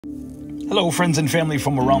Hello friends and family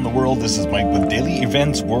from around the world, this is Mike with Daily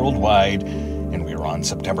Events Worldwide, and we are on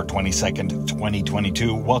September 22nd,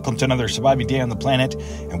 2022. Welcome to another surviving day on the planet,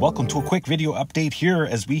 and welcome to a quick video update here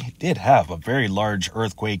as we did have a very large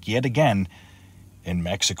earthquake yet again in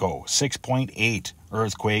Mexico. 6.8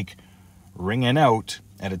 earthquake ringing out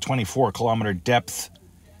at a 24-kilometer depth,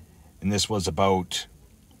 and this was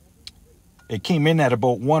it came in at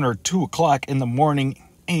about 1 or 2 o'clock in the morning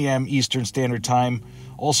a.m. Eastern Standard Time.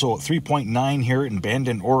 Also 3.9 here in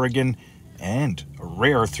Bend, Oregon, and a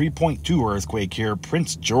rare 3.2 earthquake here,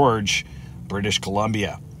 Prince George, British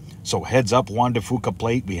Columbia. So heads up, Juan de Fuca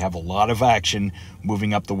Plate. We have a lot of action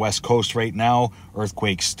moving up the west coast right now.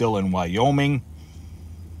 Earthquakes still in Wyoming,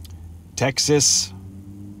 Texas,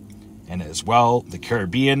 and as well the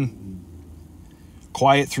Caribbean.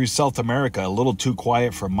 Quiet through South America, a little too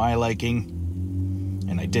quiet for my liking.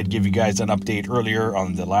 And I did give you guys an update earlier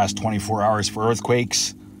on the last 24 hours for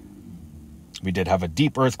earthquakes. We did have a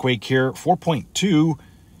deep earthquake here, 4.2,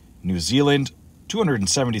 New Zealand,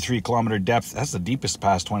 273-kilometer depth. That's the deepest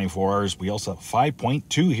past 24 hours. We also have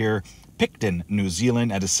 5.2 here, Picton, New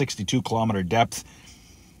Zealand, at a 62-kilometer depth.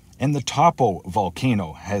 And the Taupo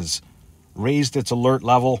volcano has raised its alert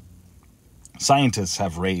level. Scientists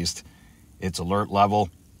have raised its alert level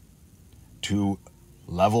to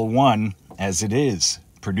level 1, as it is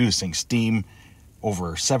producing steam.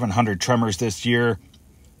 Over 700 tremors this year,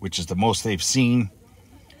 which is the most they've seen.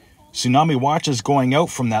 Tsunami watches going out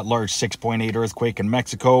from that large 6.8 earthquake in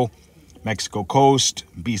Mexico coast,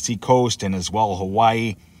 BC coast, and as well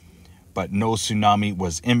Hawaii, but no tsunami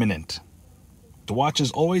was imminent. The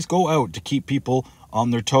watches always go out to keep people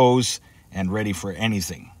on their toes and ready for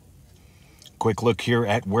anything. Quick look here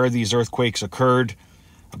at where these earthquakes occurred.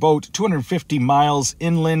 About 250 miles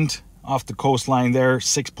inland off the coastline there,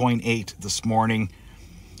 6.8 this morning.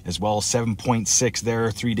 As well, 7.6 there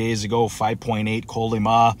 3 days ago, 5.8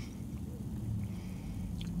 Colima.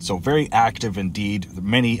 So very active indeed.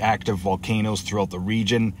 Many active volcanoes throughout the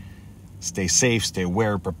region. Stay safe, stay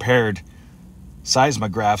aware, prepared.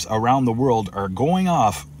 Seismographs around the world are going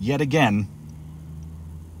off yet again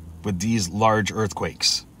with these large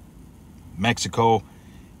earthquakes. Mexico,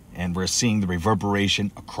 and we're seeing the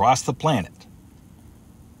reverberation across the planet.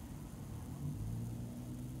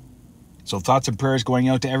 So thoughts and prayers going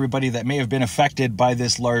out to everybody that may have been affected by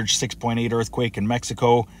this large 6.8 earthquake in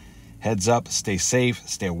Mexico. Heads up, stay safe,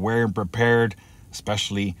 stay aware and prepared,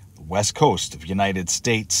 especially the west coast of the United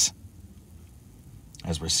States,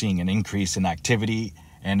 as we're seeing an increase in activity,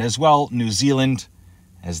 and as well New Zealand,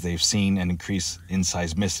 as they've seen an increase in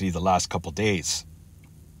seismicity the last couple days.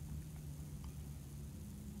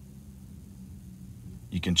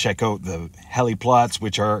 You can check out the heliplots,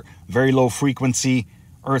 which are very low frequency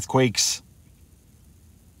earthquakes.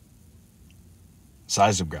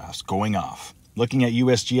 Seismographs going off. Looking at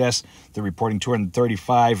USGS, they're reporting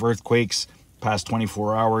 235 earthquakes past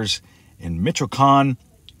 24 hours. In Michoacan,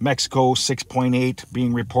 Mexico, 6.8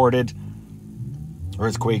 being reported.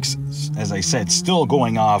 Earthquakes, as I said, still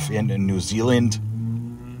going off in New Zealand.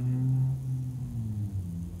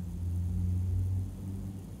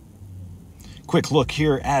 Quick look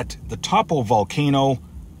here at the Taupo volcano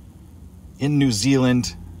in New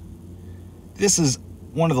Zealand. This is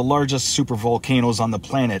one of the largest supervolcanoes on the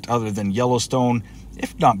planet other than Yellowstone,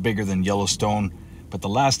 if not bigger than Yellowstone, but the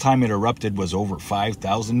last time it erupted was over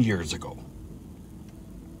 5,000 years ago.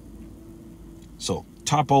 So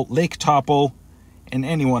Taupo, Lake Taupo, and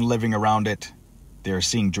anyone living around it, they're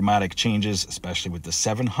seeing dramatic changes, especially with the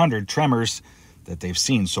 700 tremors that they've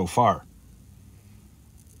seen so far.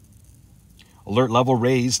 Alert level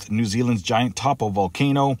raised, New Zealand's giant Taupo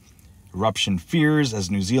volcano. Eruption fears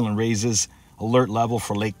as New Zealand raises alert level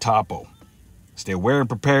for Lake Taupo. Stay aware and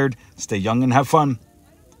prepared, stay young and have fun.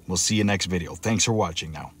 We'll see you next video. Thanks for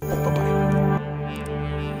watching now. Bye-bye.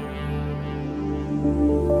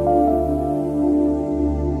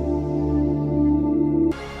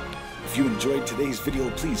 If you enjoyed today's video,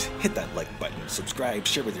 please hit that like button, subscribe,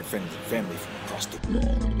 share with your friends and family from across the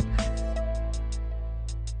world.